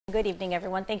Good evening,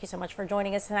 everyone. Thank you so much for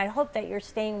joining us, and I hope that you're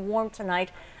staying warm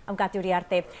tonight. I'm Katy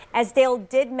Uriarte. As Dale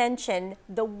did mention,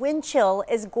 the wind chill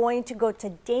is going to go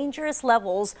to dangerous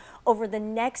levels over the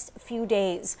next few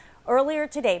days. Earlier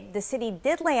today, the city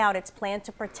did lay out its plan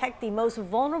to protect the most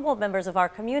vulnerable members of our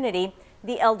community,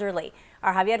 the elderly.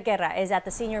 Our Javier Guerra is at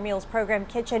the Senior Meals Program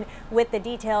kitchen with the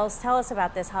details. Tell us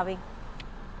about this, Javi.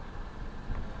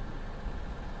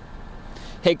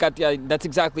 Hey, Katia, that's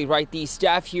exactly right. The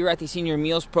staff here at the Senior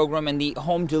Meals Program and the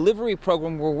Home Delivery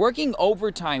Program were working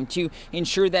overtime to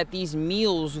ensure that these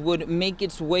meals would make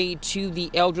its way to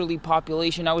the elderly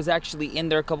population. I was actually in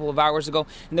there a couple of hours ago,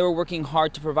 and they were working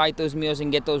hard to provide those meals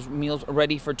and get those meals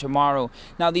ready for tomorrow.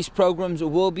 Now, these programs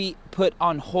will be put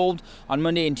on hold on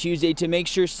Monday and Tuesday to make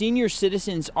sure senior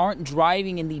citizens aren't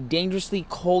driving in the dangerously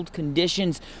cold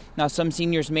conditions. Now, some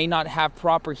seniors may not have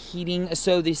proper heating,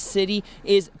 so the city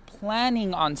is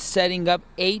planning on setting up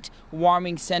 8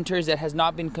 warming centers. That has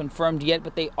not been confirmed yet,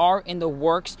 but they are in the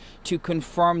works to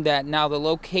confirm that. Now, the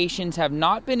locations have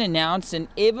not been announced, and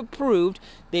if approved,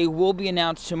 they will be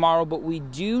announced tomorrow, but we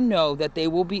do know that they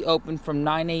will be open from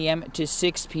 9 a.m. to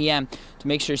 6 p.m. to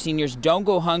make sure seniors don't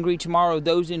go hungry tomorrow.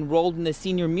 Those enrolled in the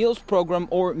Senior Meals Program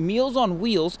or Meals on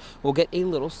Wheels will get a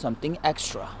little something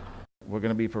extra. We're going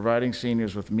to be providing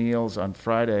seniors with meals on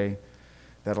Friday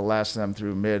that'll last them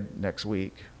through mid next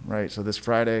week, right? So this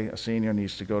Friday, a senior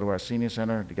needs to go to our senior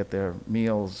center to get their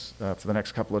meals for the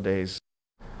next couple of days.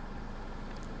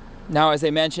 Now, as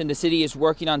I mentioned, the city is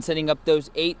working on setting up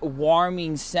those 8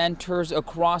 warming centers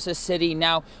across the city.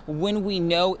 Now, when we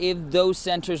know if those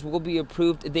centers will be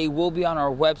approved, they will be on our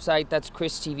website. That's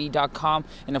KrisTV.com.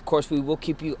 And of course, we will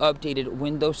keep you updated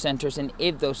when those centers and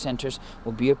if those centers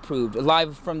will be approved.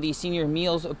 Live from the Senior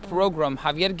Meals Program,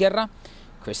 Javier Guerra,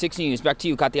 KRIS 6 News. Back to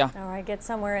you, Katia. All right, get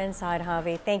somewhere inside,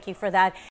 Javi. Thank you for that.